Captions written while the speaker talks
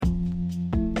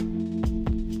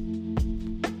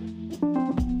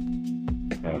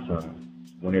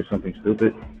Want to hear something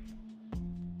stupid?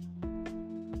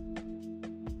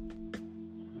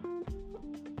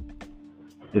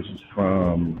 This is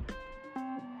from,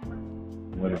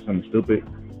 what is something stupid?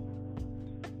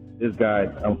 This guy,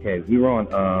 okay, we were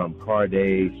on Car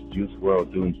Days, Juice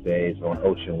World, Doomsdays on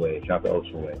Ocean Way. Shout out to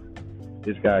Ocean Way.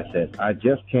 This guy says, I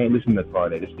just can't listen to Car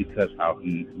Days just because how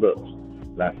he looks.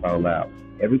 Laugh out loud.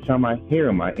 Every time I hear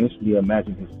him, I instantly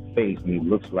imagine his face and he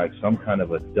looks like some kind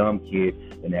of a dumb kid,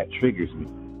 and that triggers me.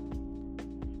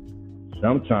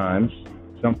 Sometimes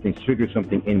something triggers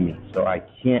something in me, so I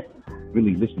can't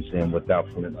really listen to him without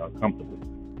feeling uncomfortable.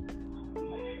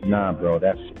 Nah, bro,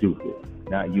 that's stupid.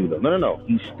 Not you, though. No.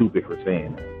 He's stupid for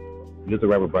saying that. He's a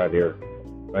rapper by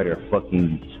their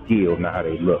fucking skill, not how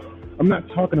they look. I'm not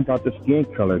talking about the skin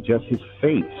color, just his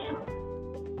face.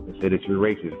 They say that you're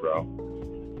racist, bro.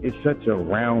 It's such a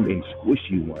round and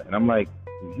squishy one. And I'm like,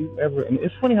 have you ever... And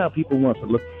it's funny how people want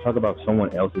to talk about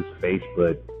someone else's face,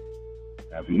 but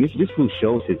I mean, this fool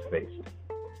shows his face.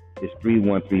 It's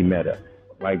 313 meta.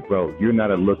 Like, bro, you're not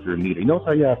a looker neither. You know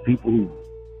how you have people who,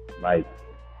 like,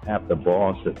 have the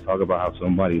balls to talk about how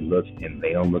somebody looks and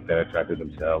they don't look that attractive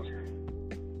themselves?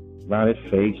 Around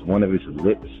his face, one of his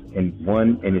lips, and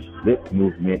one in his lip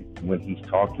movement when he's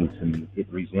talking to me, it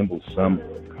resembles some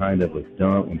kind of a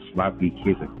dumb and sloppy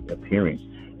kid's appearance.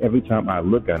 Every time I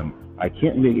look at him, I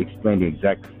can't really explain the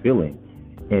exact feeling,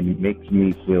 and it makes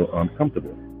me feel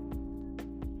uncomfortable.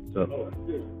 So,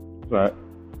 right,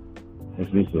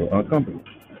 makes me feel uncomfortable.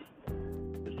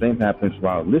 The same happens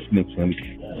while listening to him,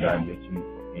 as I mentioned,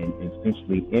 and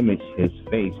instinctively image his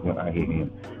face when I hear him.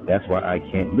 That's why I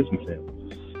can't listen to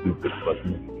him. Stupid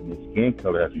fucking nigga. His skin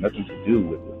color has nothing to do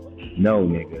with it. No,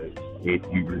 nigga. If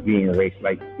you're being erased,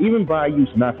 like, even by use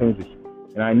not saying this,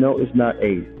 and I know it's not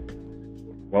a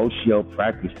ratio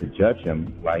practice to judge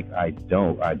him, like I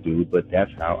do, but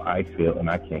that's how I feel, and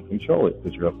I can't control it,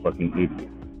 because you're a fucking idiot.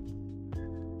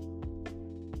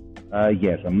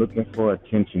 Yes, I'm looking for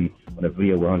attention on a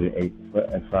video with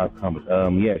 185 comments.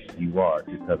 Yes, you are,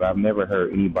 because I've never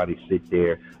heard anybody sit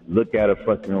there, look at a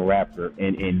fucking rapper,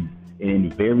 and in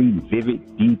very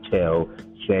vivid detail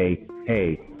say,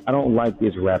 hey, I don't like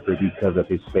this rapper because of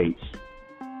his face.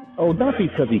 Oh, not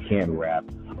because he can't rap.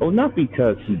 Oh, not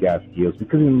because he got skills,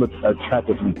 because he looks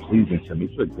attractively pleasing to me.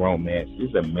 It's a grown man.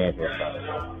 It's a man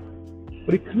hairstyle.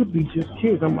 But it could be just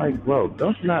kids. I'm like, bro,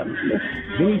 don't not.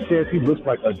 Then he says he looks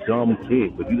like a dumb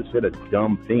kid, but you just said a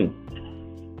dumb thing.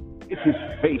 It's his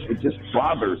face. It just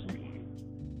bothers me.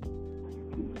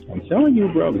 I'm telling you,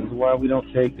 bro, this is why we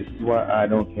don't take, this is why I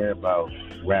don't care about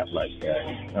rap like that.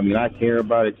 I mean, I care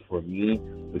about it for me,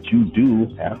 but you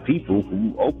do have people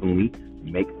who openly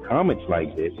make comments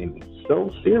like this and be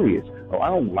so serious. Oh, I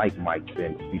don't like Mike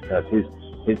Pence because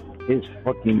his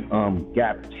fucking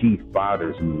gap teeth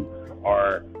bothers me,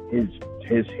 or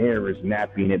his hair is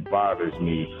nappy and it bothers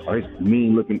me, or his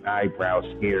mean looking eyebrows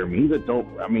scare me. He's a dope.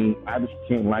 I mean, I just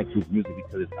can't like his music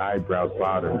because his eyebrows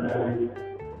bother me.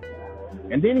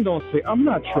 And then he's gonna say, I'm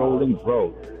not trolling,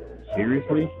 bro.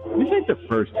 Seriously? This ain't the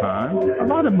first time. A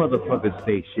lot of motherfuckers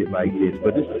say shit like this,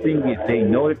 but this thing is, they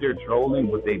know that they're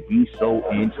trolling, but they be so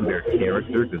into their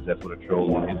character, because that's what a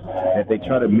troll is, that they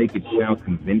try to make it sound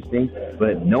convincing,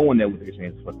 but knowing that what they're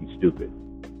saying is fucking stupid.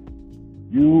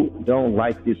 You don't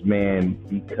like this man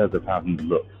because of how he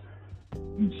looks.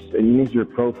 And these are your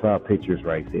profile pictures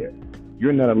right there.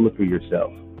 You're not a looker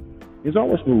yourself. There's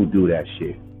always people who do that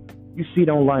shit. You see it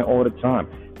online all the time.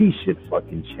 He should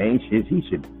fucking change his. He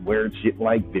should wear shit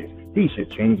like this. He should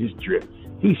change his drip.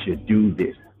 He should do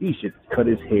this. He should cut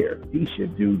his hair. He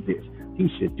should do this. He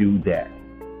should do that.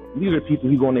 These are people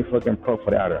who go on their fucking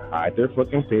profile, either hide their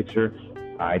fucking picture,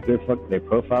 hide their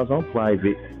profiles on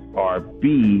private, or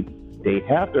B, they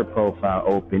have their profile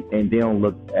open and they don't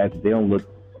look as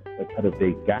part of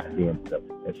their goddamn stuff.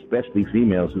 Especially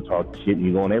females who talk shit and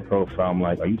you go on their profile. I'm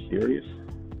like, are you serious?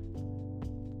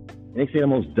 And they say the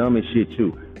most dumbest shit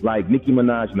too. Like Nicki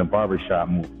Minaj in the Barbershop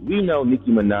movie. We know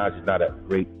Nicki Minaj is not a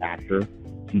great actor.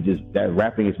 That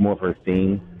rapping is more of her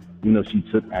thing. You know, she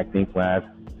took acting class.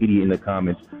 Idiot in the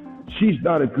comments. She's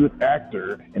not a good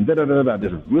actor. And da-da-da-da,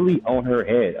 just really on her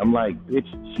head. I'm like, bitch,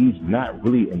 she's not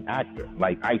really an actor.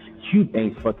 Like Ice Cube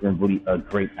ain't fucking really a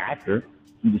great actor.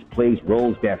 He just plays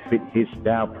roles that fit his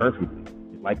style perfectly.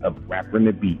 It's like a rapper in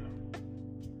the beat.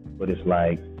 But it's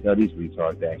like, tell these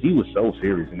retards that he was so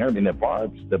serious. And everything, the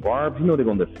Barbs, you know they're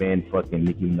going to defend fucking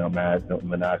Nicki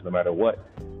Minaj no matter what.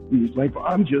 He's like,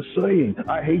 I'm just saying,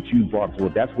 I hate you, Barbs. Well,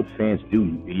 that's what fans do.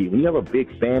 When you have a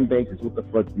big fan base, that's what the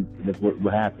fuck, that's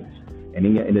what happens.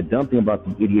 And the dumb thing about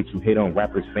the idiots who hate on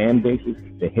rappers' fan bases,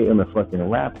 they hate on the fucking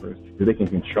rappers because they can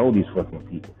control these fucking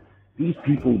people. These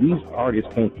people, these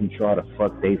artists can't control how the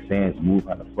fuck they fans move,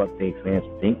 how the fuck they fans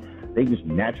think. They just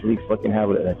naturally fucking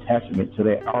have an attachment to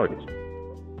their artist.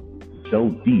 So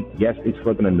deep. Yes, it's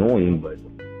fucking annoying, but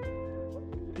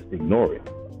just ignore it.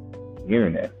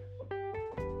 Hearing that.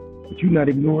 But you're not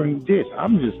ignoring this.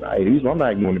 I'm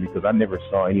not ignoring it because I never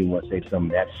saw anyone say something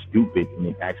that stupid and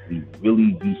then actually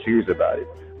really be serious about it.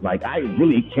 Like, I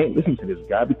really can't listen to this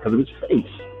guy because of his face.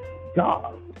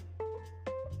 God.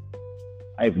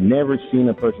 I've never seen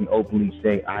a person openly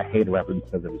say, I hate a rapper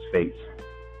because of his face.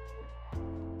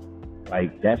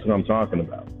 Like, that's what I'm talking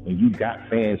about. And you got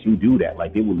fans who do that.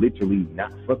 Like, they will literally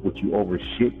not fuck with you over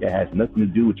shit that has nothing to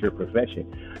do with your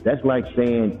profession. That's like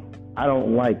saying, I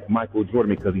don't like Michael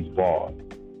Jordan because he's bald.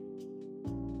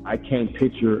 I can't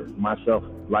picture myself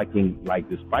liking, like,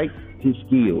 despite his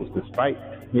skills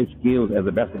as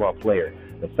a basketball player,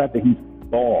 the fact that he's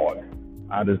bald,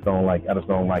 I just don't like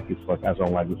his fuck. I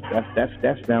don't like this.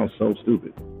 That sounds so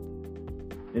stupid.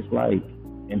 It's like,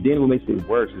 and then what makes it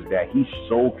worse is that he's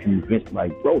so convinced,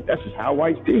 like, bro, that's just how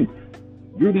I think.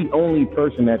 You're the only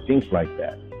person that thinks like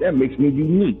that. That makes me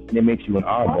unique. That makes you an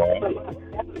oddball.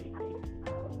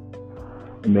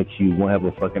 It makes you want to have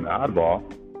a fucking oddball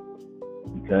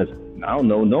because I don't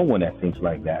know no one that thinks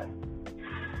like that.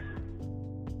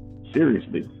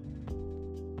 Seriously.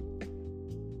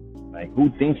 Like, who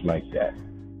thinks like that?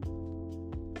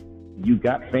 You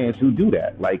got fans who do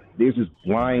that. Like, there's this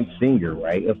blind singer,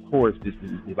 right? Of course, this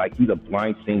is like, he's a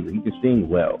blind singer. He can sing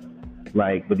well.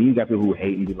 Like, but then you got people who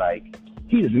hate and be like,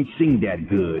 he doesn't sing that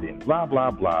good and blah,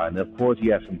 blah, blah. And of course, he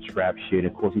has some trap shit.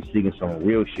 Of course, he's singing some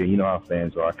real shit. You know how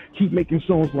fans are. Keep making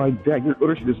songs like that. Your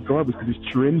other shit is garbage because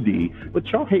it's trendy. But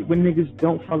y'all hate when niggas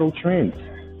don't follow trends.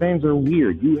 Fans are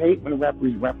weird. You hate when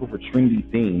rappers rap over trendy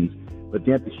things. But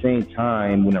then at the same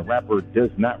time, when a rapper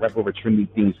does not rap over trendy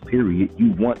things, period,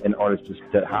 you want an artist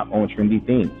to hop on trendy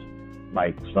things.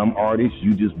 Like, some artists,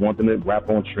 you just want them to rap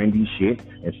on trendy shit,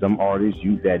 and some artists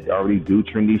that already do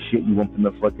trendy shit, you want them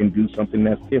to fucking do something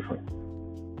that's different.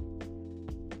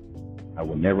 I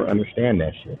would never understand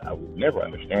that shit. I would never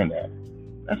understand that.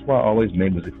 That's why I always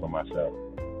made music for myself.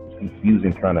 It's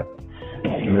confusing trying to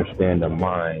understand the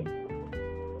mind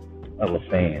of a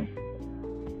fan.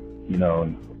 You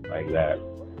know, like that.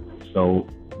 So,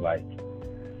 like,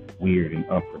 weird and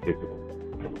unpredictable.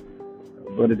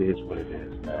 But it is what it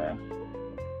is, man.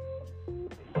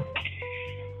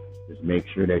 Just make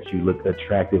sure that you look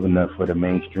attractive enough for the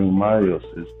mainstream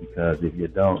audiences, because if you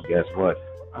don't, guess what?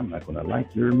 I'm not gonna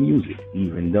like your music,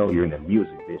 even though you're in the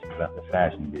music business, not the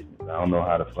fashion business. I don't know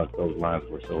how the fuck those lines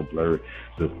were so blurred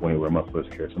to the point where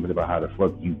motherfuckers care something about how the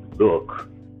fuck you look,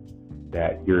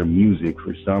 that your music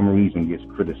for some reason gets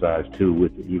criticized too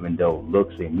with it, even though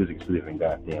looks and music are two different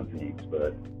goddamn things.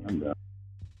 But I'm done.